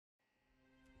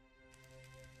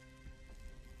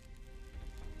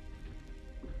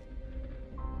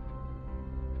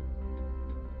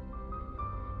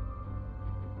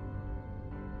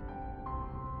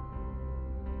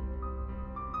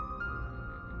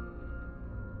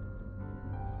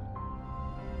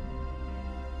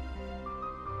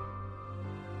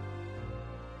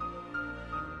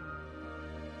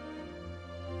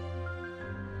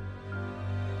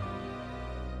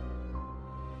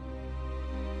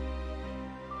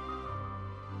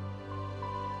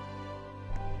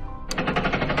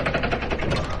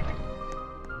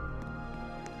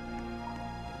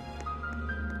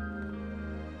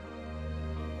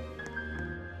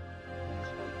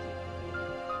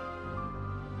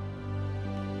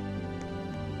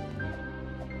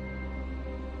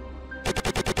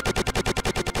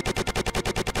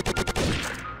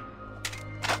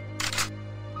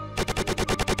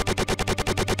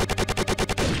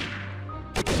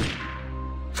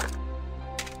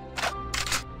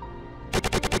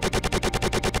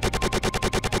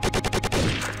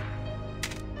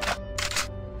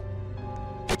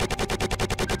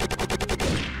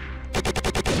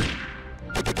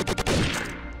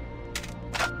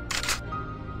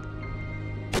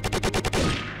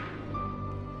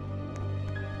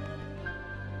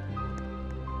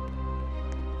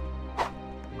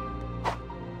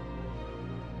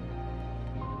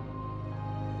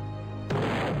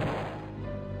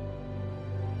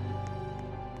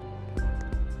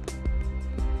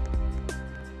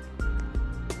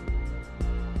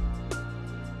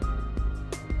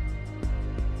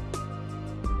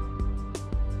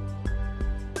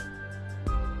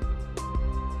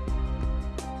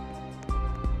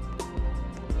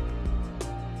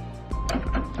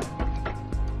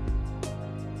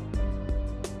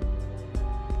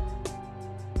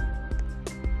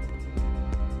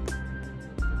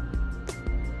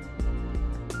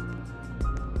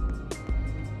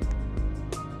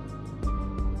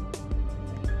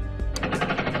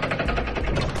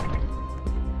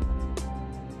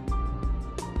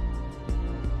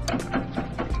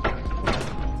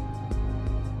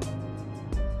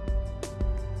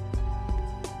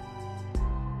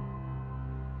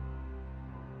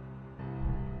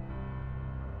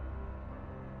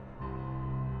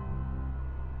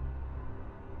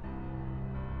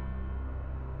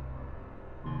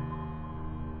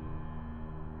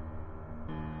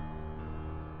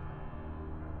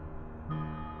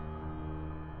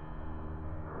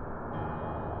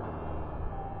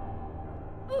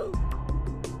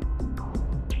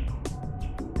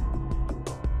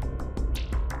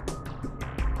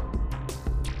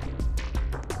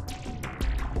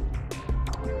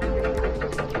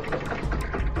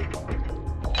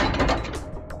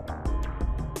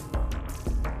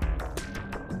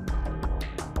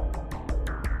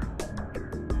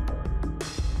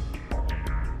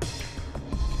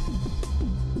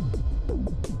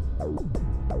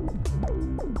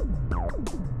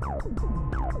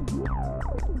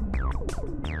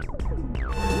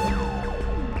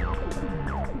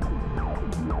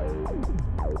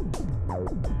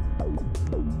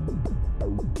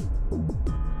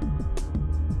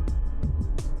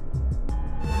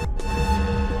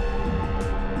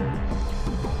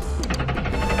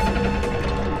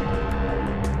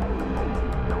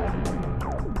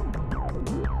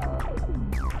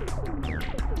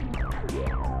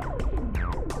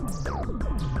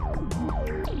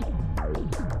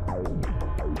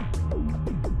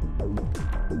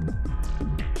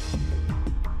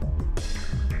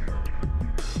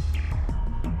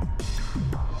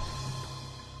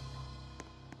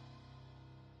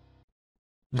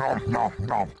Nom, nom,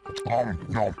 nom.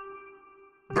 Nom.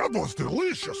 That was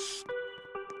delicious.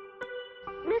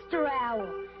 Mr. Owl,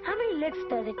 how many licks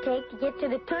does it take to get to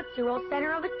the Tootsie Roll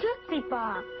center of a Tootsie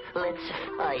Pop? Let's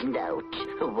find out.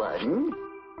 1,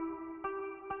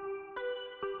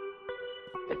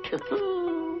 2,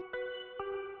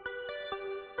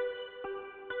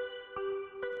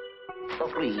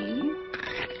 3.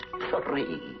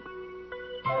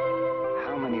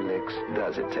 How many licks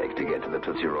does it take to get to the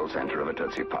Tootsie Roll center of a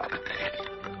Tootsie Pop?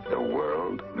 The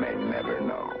world may never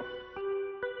know.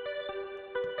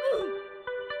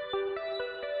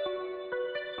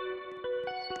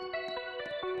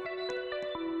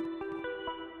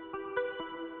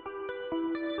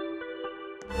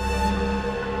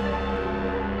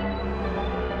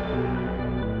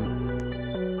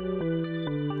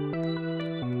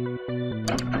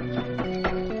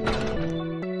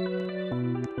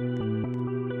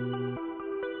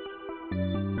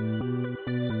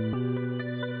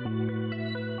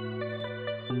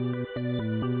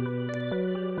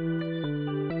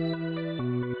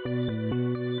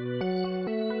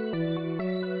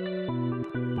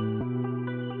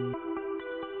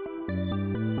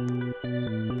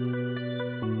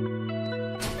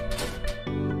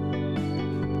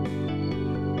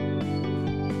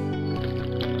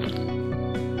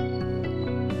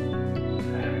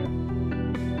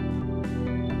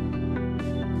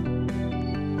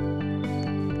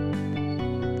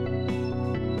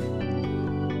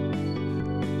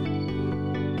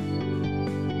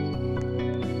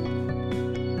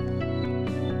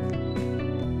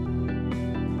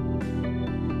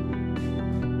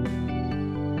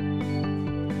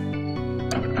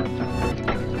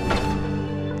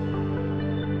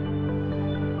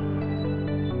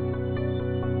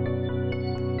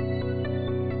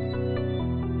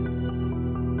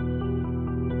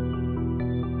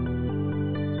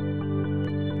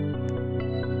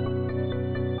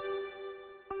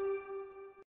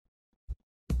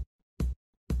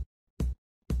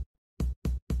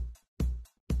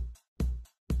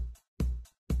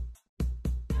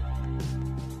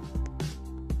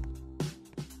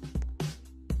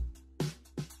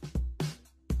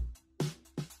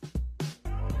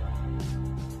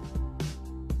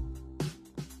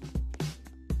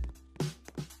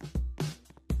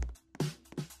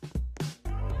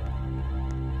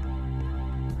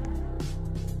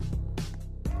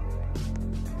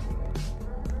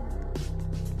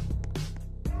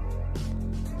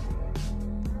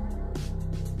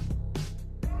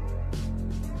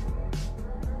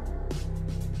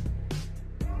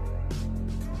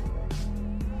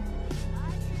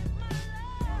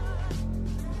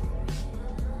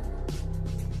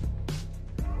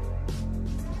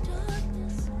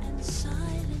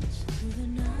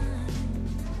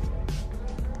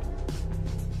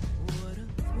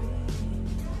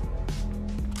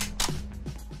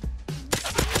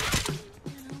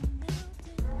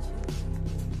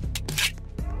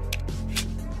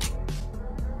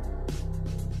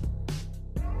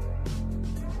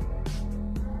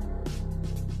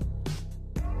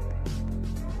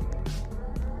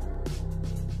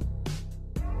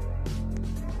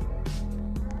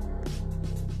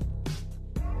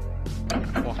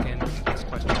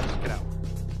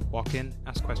 Walk in,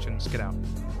 ask questions, get out.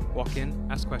 Walk in,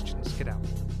 ask questions, get out.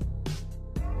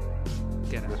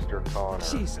 Get out. Mr. Connor,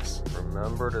 Jesus.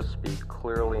 Remember to speak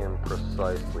clearly and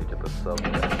precisely to the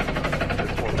subject.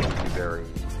 This one will be very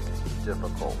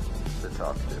difficult to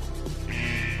talk to.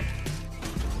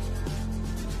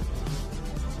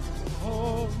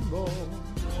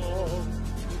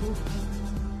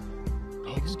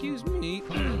 Excuse me.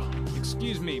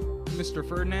 Excuse me, Mr.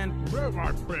 Fernand. Well,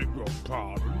 I beg your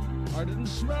pardon. I didn't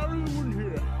smell you in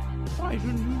here. Quite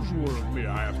unusual of me,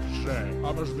 I have to say.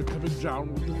 I must be coming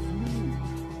down with the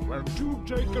flu. Well, do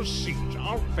take a seat.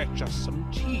 I'll fetch us some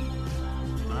tea.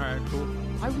 Michael,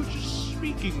 I was just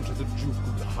speaking to the Duke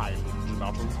of the Highlands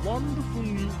about a wonderful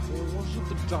new, or was it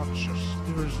the Duchess?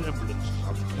 The resemblance is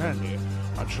uncanny.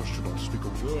 I trust you don't speak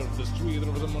a word of this to either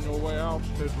of them on your way out.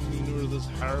 No demeanor of this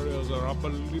Harry as their upper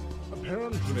lip.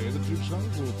 Apparently, the Duke's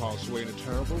uncle passed away in a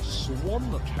terrible swan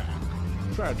attack.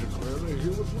 Tragically, he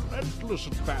was relentless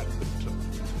at badminton.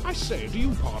 I say, do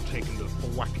you partake in the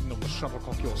whacking of the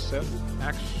shuttlecock yourself?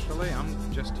 Actually,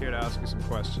 I'm just here to ask you some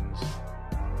questions.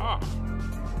 Ah,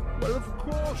 well, of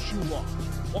course you are.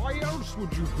 Why else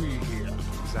would you be here?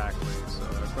 Exactly, so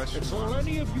question It's one. all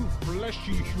any of you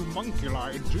fleshy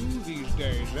homunculi do these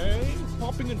days, eh?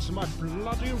 Popping into my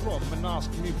bloody room and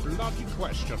asking me bloody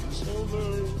questions.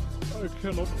 Although, I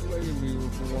cannot blame you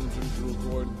for wanting to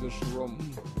avoid this room.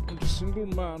 Not a single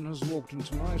man has walked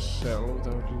into my cell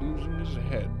without losing his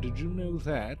head. Did you know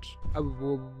that?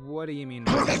 What do you mean?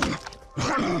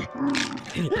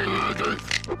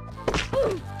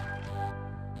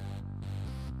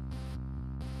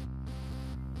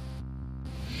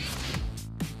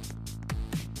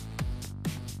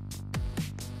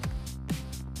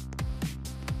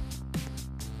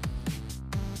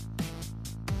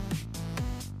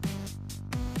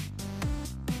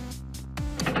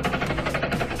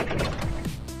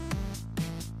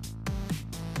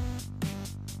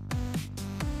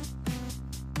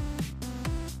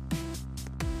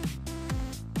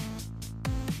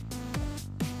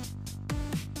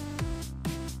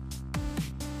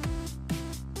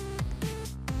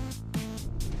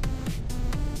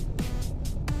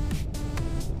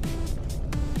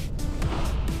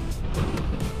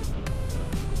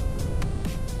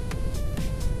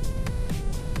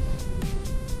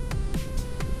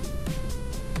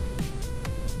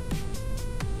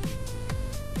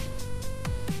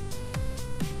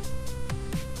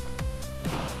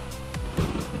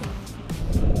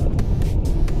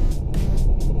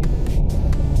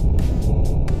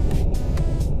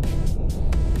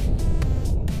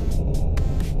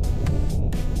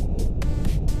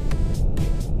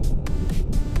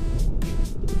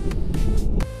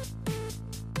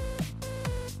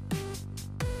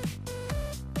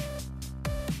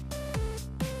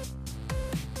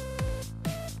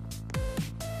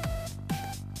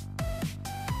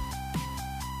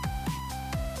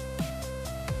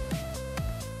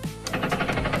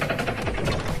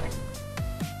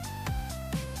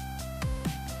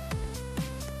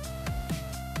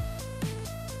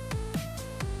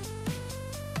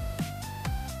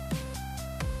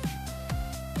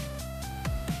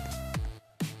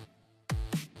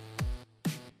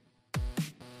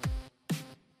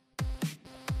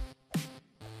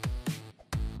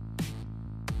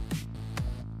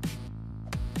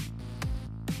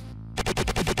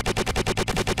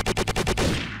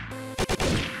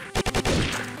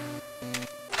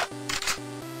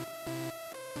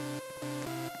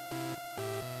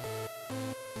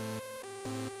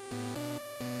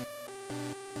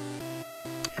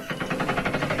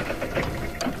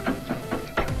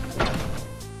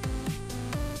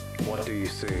 What do you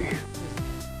see?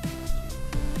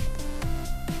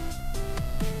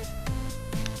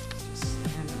 Just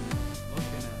standing there,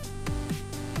 looking at it.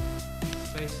 His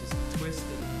face is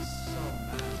twisted and he's so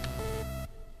mad.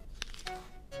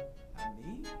 At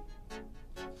me?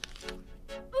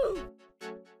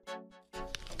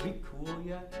 Are we cool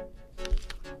yet?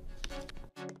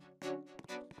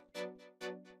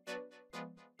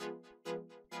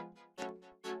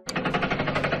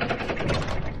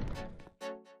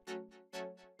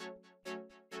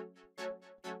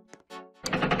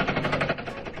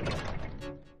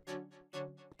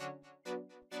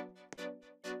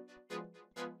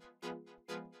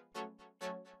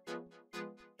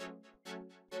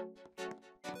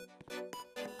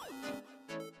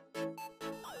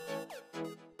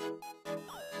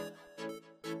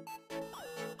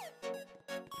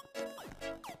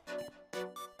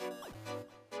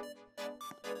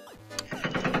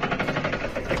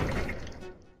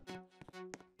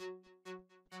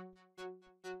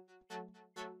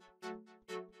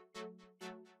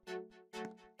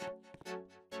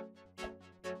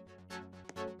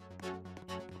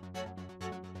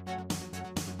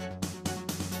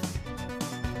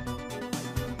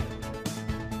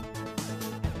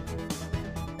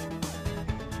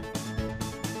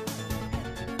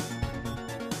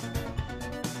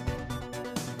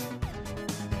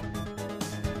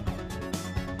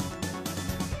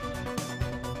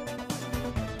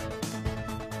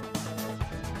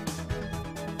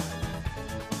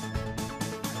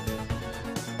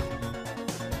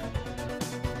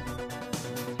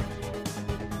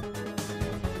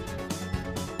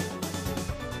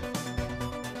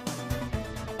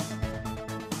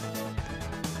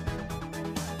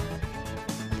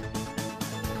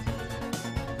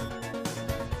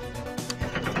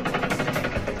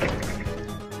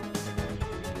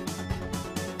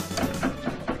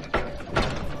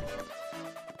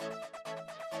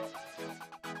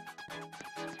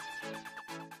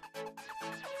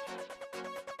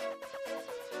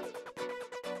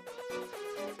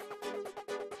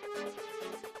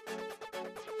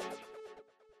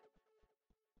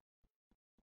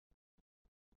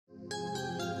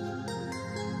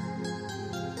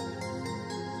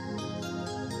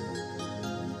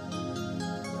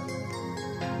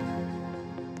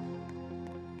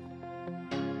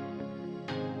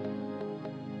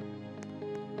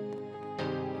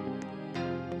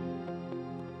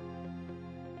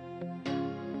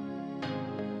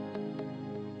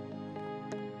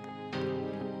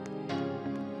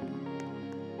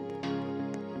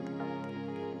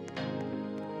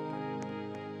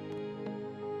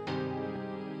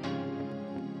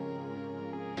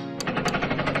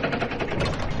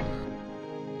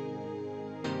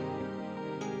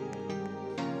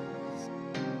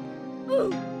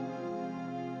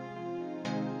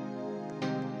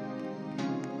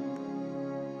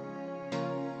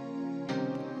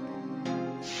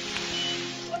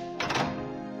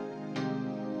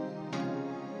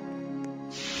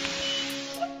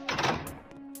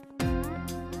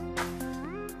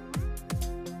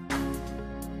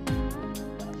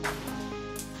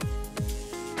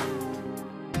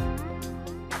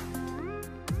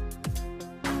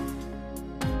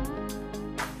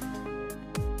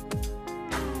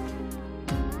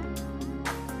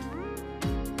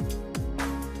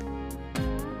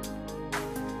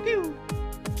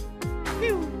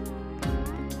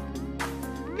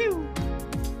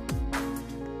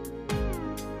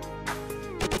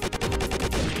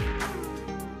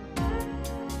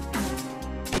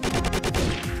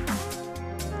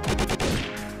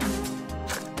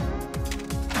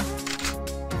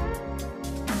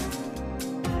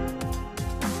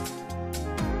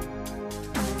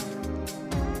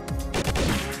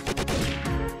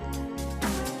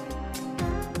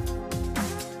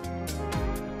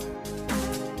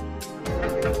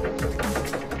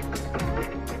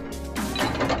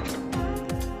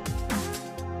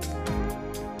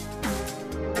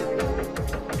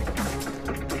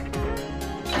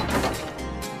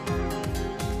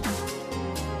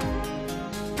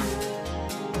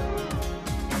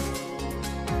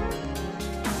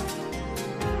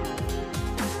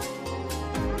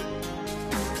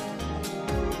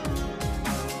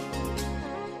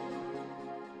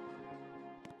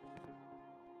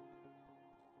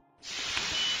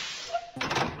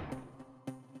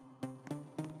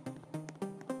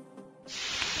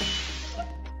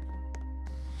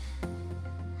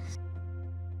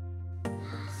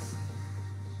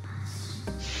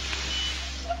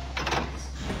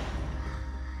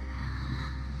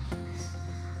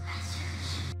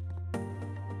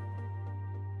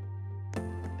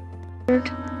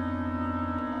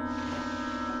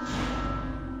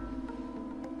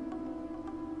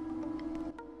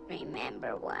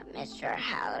 Remember what Mr.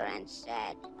 Halloran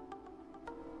said?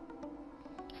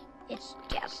 It's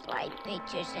just like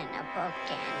pictures in a book,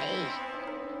 Candy.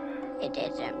 It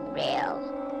isn't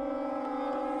real.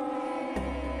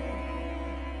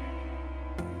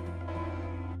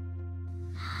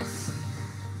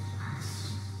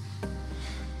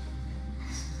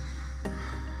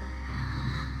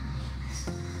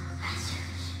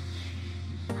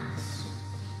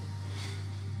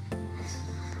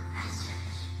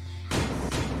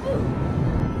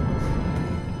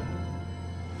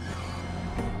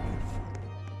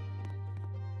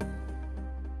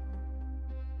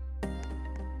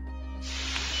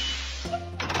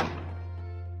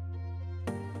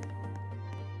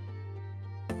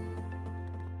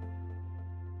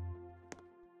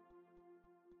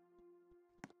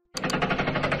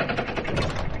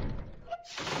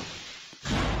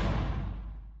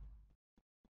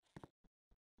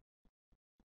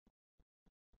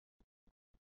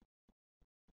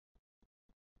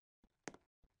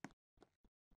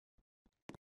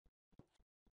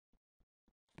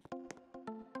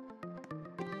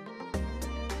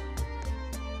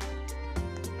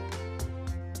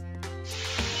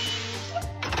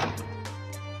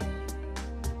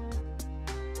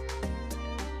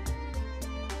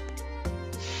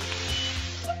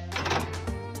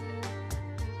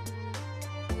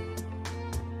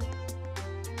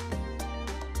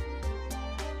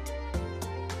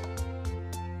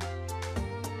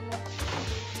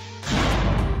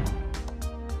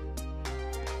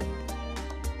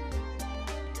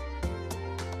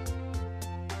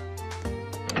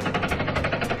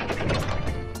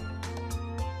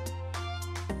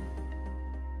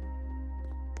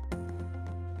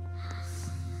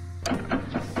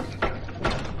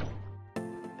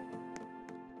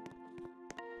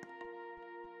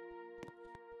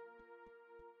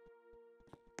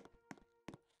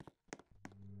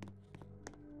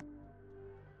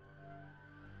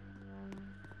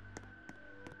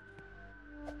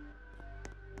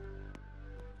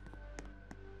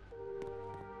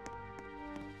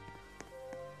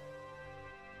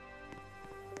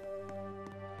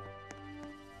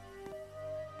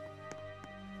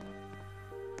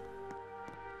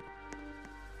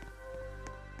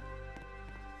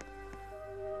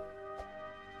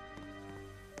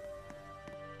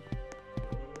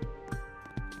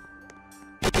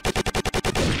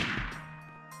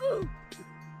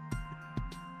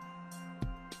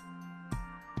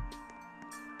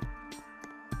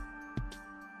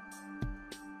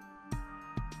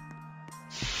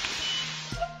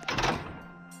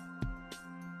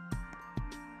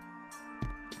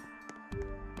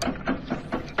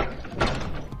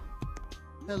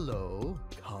 Hello,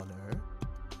 Connor.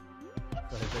 I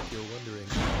bet you're wondering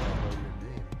how I know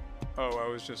your name. Oh, I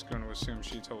was just going to assume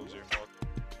she told you.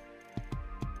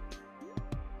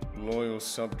 Loyal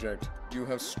subject, you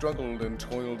have struggled and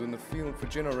toiled in the field for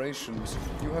generations.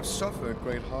 You have suffered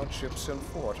great hardships and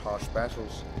fought harsh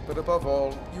battles. But above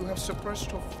all, you have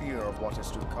suppressed your fear of what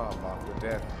is to come after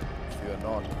death. Fear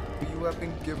not, for you have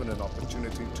been given an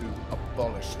opportunity to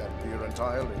abolish that fear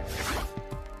entirely.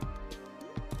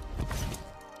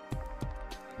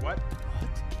 What?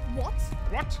 What?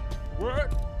 What?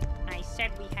 What? I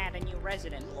said we had a new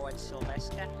resident, Lord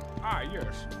Sylvester. Ah,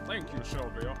 yes. Thank you,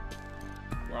 Sylvia.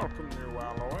 Welcome, new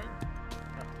alloy,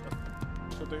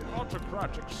 to the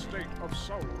autocratic state of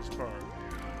Sauelsuesor.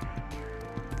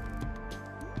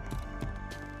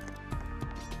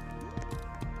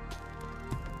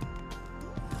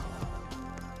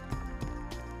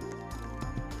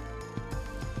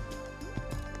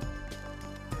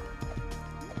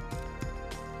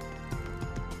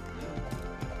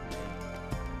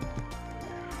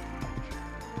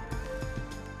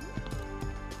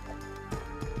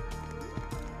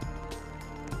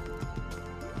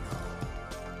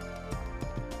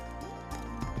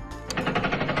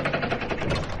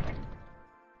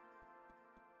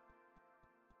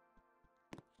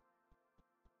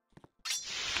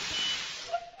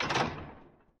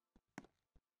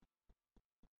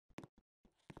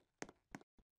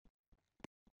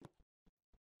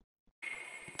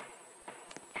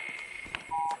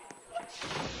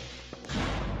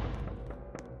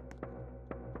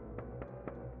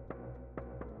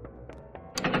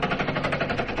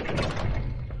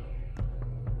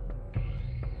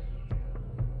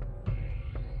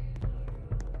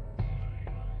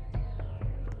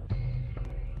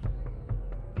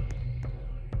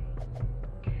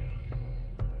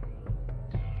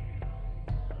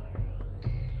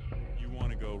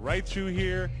 right through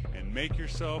here and make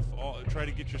yourself, try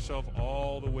to get yourself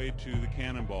all the way to the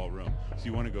cannonball room. So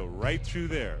you want to go right through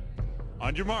there.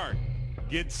 On your mark,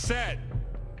 get set,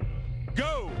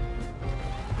 go!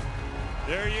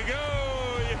 There you go.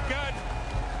 You've got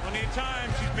plenty of time.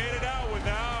 She's made it out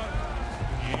without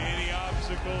any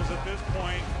obstacles at this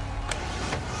point.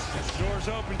 The door's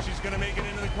open. She's going to make it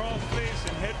into the crawl space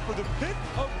and head for the pit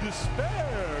of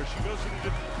despair. She goes to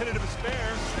the pit of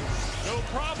despair. No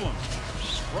problem.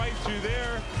 Right through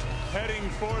there, heading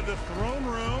for the throne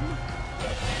room.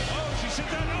 Oh, she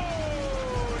sits down.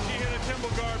 Oh, she hit a temple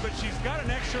guard, but she's got an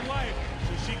extra life,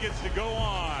 so she gets to go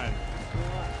on.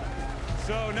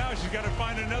 So now she's got to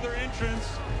find another entrance.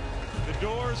 The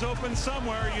door's open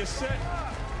somewhere. You sit.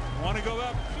 Want to go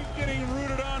up. She's getting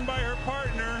rooted on by her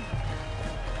partner.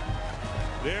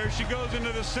 There she goes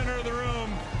into the center of the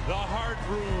room, the heart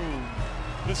room,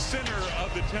 the center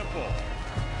of the temple.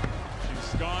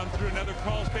 She's gone through another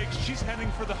crawl space. She's heading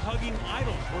for the hugging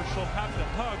idols, where she'll have to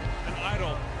hug an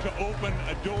idol to open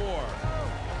a door.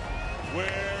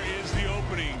 Where is the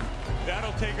opening?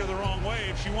 That'll take her the wrong way.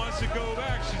 If she wants to go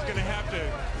back, she's going to have to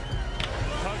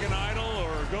hug an idol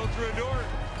or go through a door.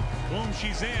 Boom,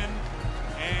 she's in.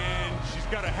 And she's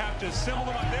got to have to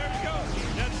assemble them. There we go.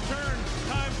 That's turn.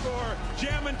 Time for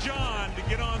Jammin' John to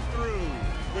get on through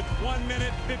with 1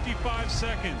 minute, 55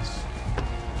 seconds.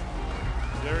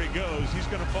 There he goes. He's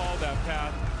going to follow that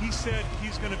path. He said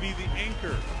he's going to be the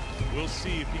anchor. We'll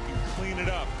see if he can clean it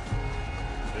up.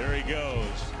 There he goes.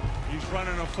 He's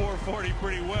running a 440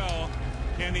 pretty well.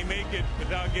 Can he make it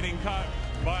without getting caught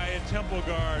by a temple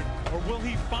guard? Or will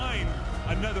he find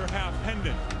another half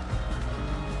pendant?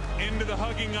 Into the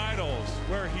hugging idols,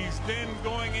 where he's then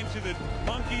going into the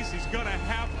monkeys. He's going to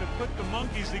have to put the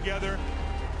monkeys together.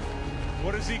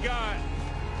 What has he got?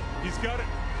 He's got to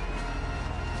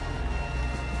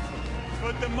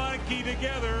put the monkey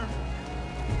together.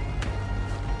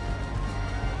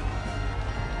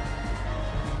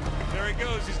 There he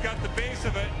goes. He's got the base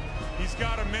of it. He's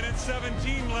got 1 minute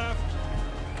 17 left.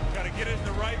 Got to get it in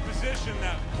the right position,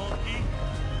 that monkey.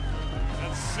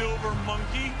 That silver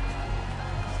monkey.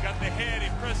 Got the head, he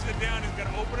presses it down, he's got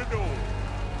to open a door.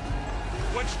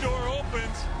 Which door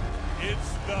opens?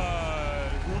 It's the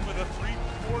room with the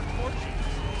 4 torches.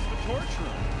 It's the torch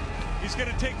room. He's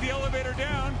going to take the elevator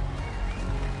down,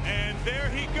 and there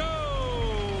he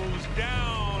goes,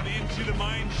 down into the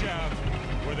mine shaft,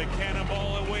 where the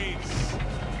cannonball awaits.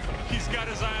 He's got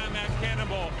his eye on that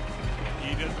cannonball.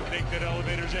 He doesn't think that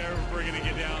elevator's ever going to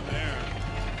get down there.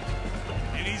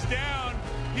 And he's down,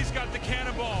 he's got the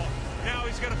cannonball. Now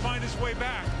he's got to find his way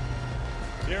back.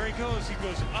 There he goes. He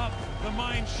goes up the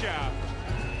mine shaft,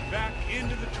 back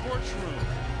into the torch room.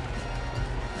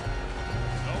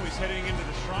 Oh, he's heading into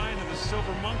the shrine of the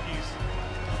silver monkeys.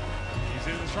 He's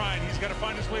in the shrine. He's got to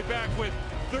find his way back with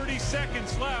 30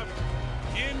 seconds left.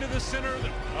 Into the center of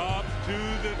the, up to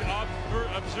the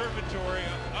observatory.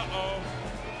 Uh-oh.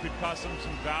 Could cost him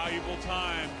some valuable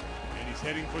time. And he's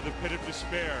heading for the pit of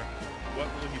despair. What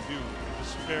will he do? The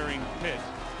despairing pit.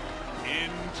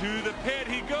 Into the pit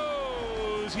he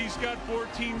goes. He's got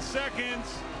 14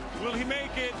 seconds. Will he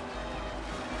make it?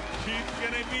 She's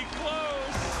gonna be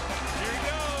close. Here he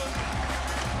goes.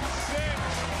 6,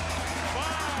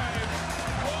 5,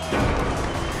 4,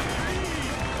 3.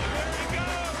 There he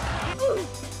goes.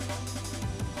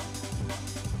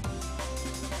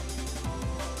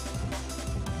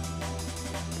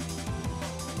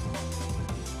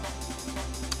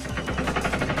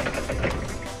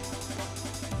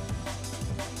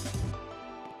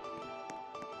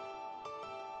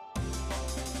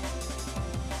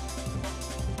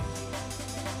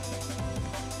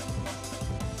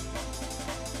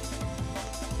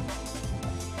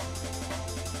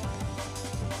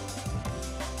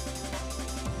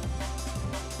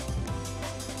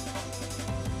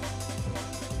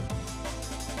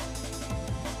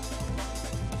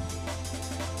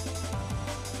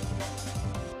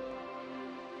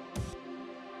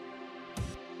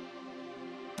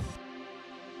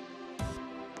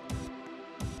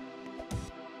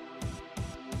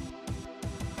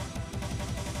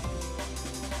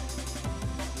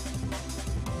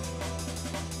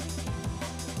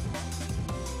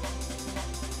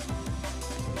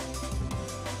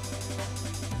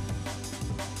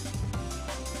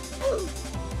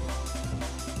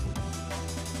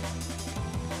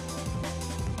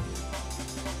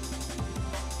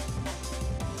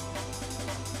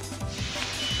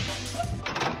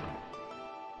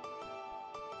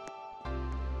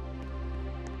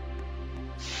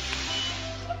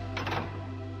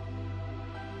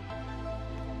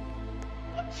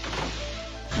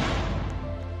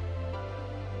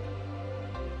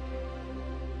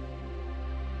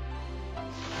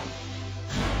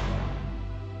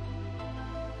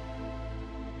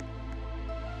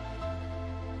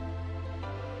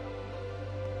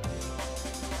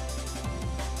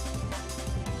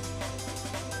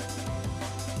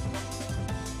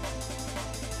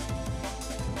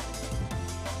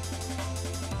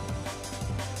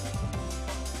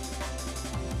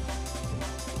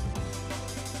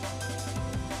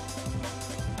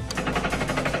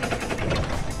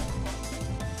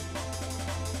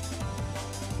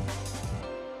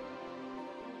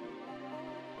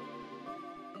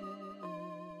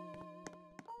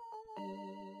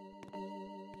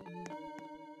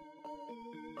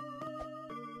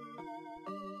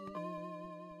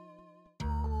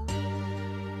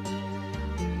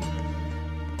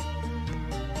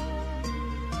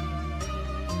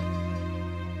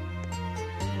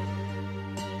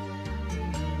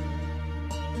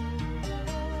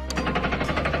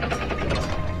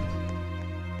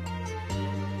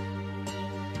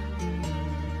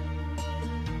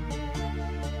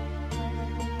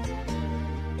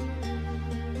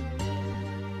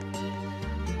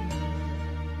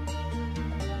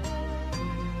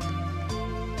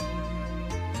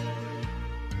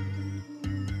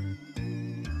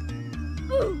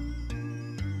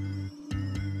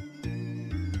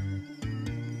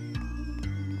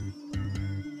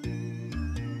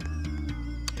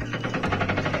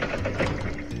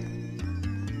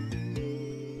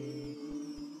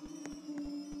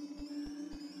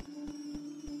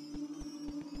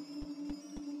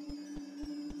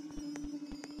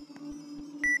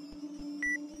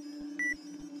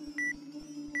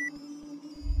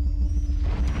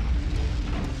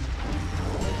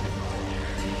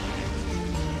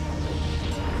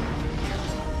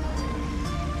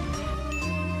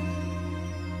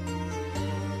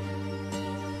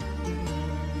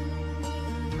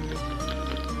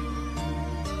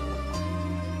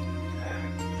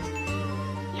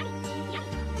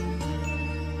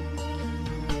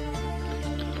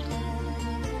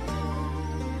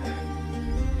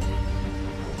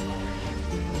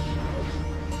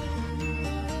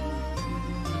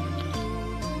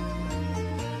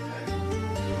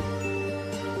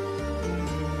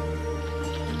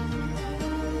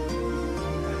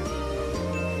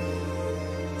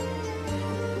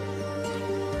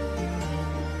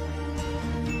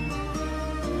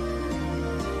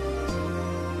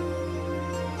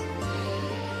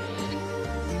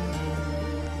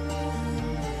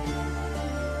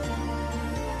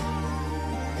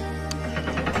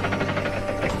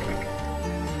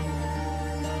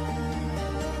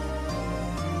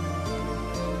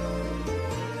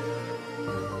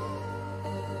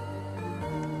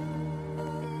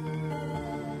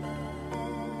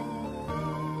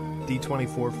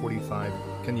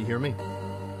 D-2445. Can you hear me?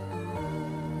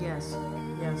 Yes,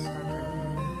 Doctor.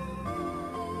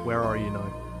 Where are you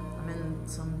now? I'm in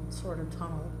some sort of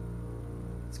tunnel.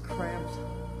 It's cramped.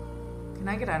 Can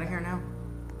I get out of here now?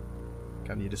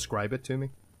 Can you describe it to me?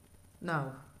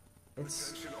 No.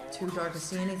 It's too dark to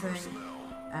see anything,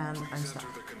 and I'm stuck.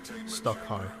 Stuck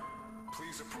how?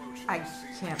 I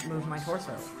can't move my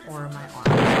torso or my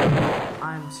arms.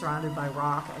 I'm surrounded by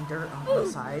rock and dirt on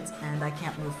both sides, and I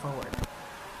can't move forward.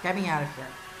 Get me out of here.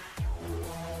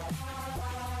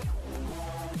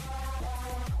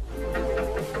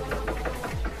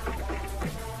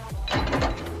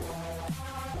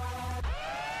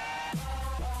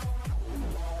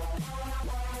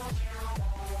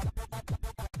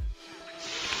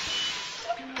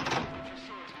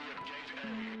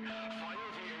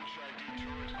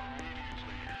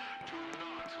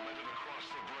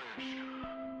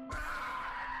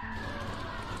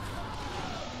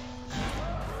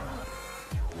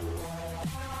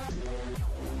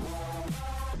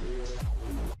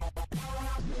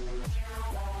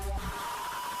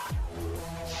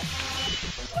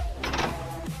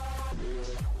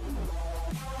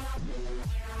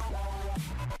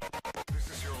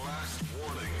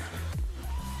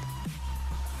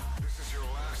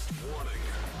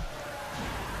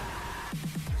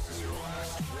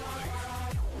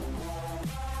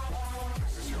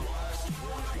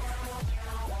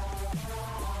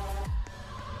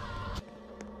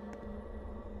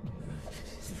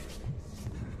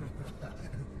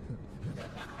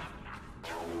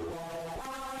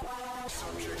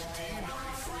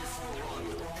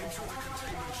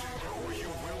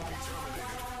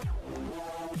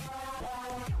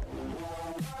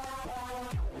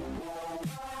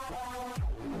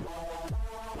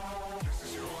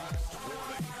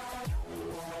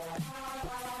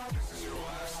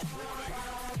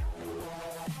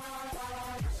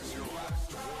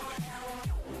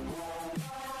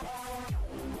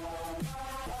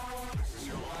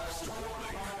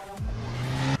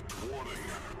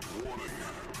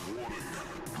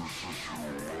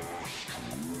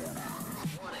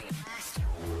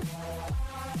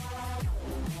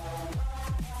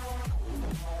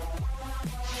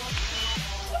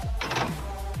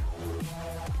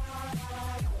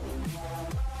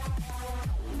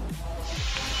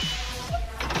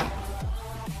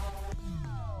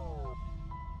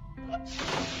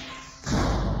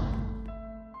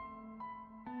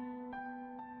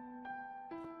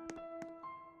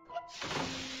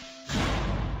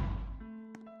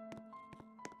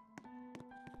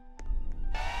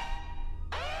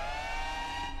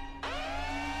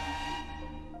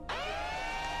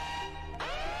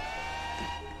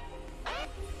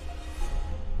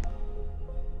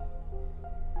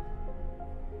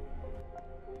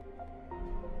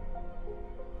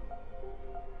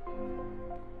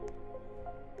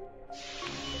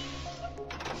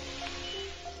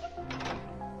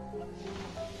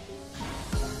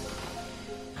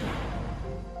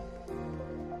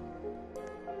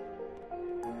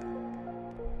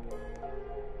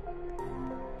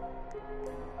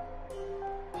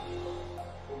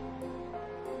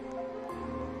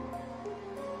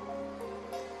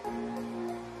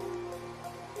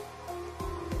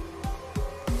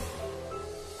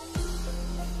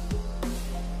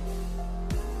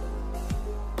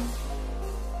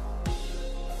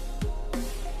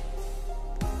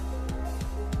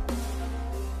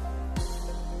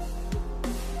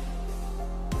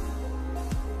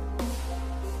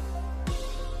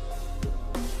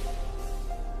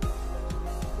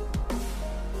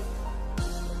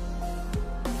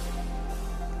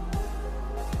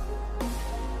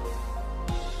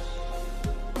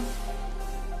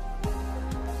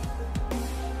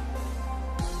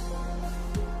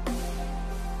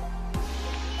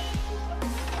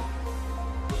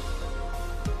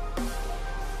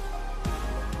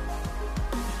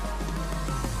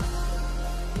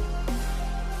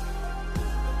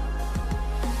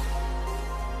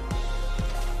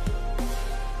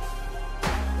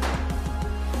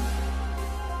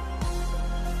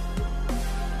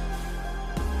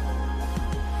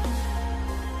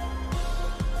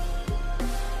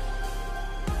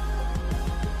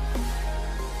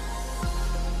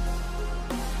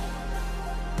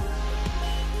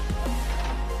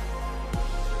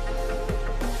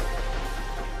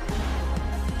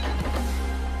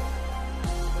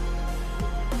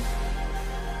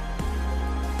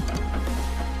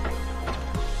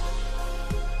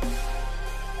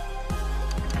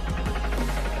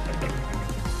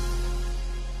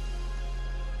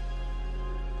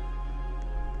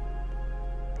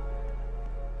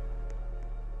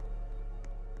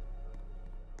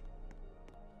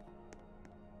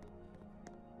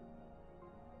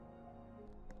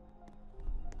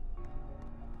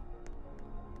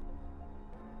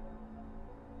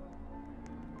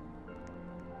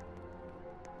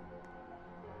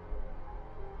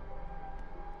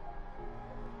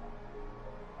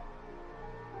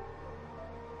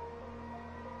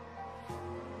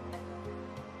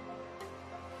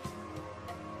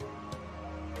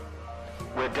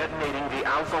 We're detonating the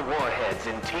Alpha warheads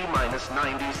in T-minus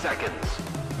 90 seconds.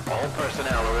 All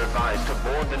personnel are advised to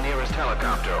board the nearest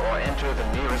helicopter or enter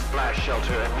the nearest blast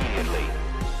shelter immediately.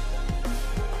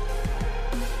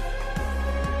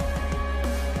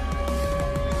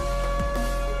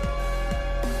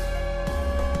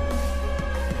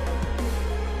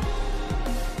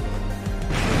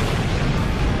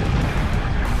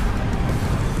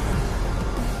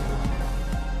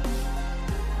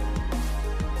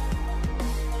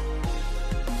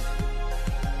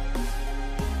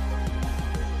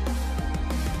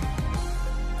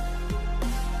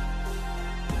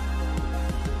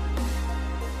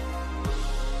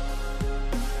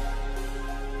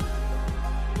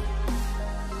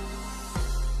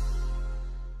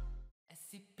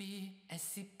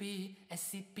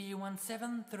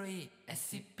 SCP-173,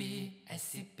 SCP-173,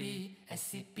 SCP-173,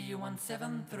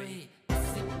 SCP-173,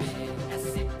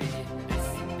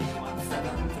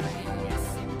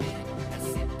 SCP-173,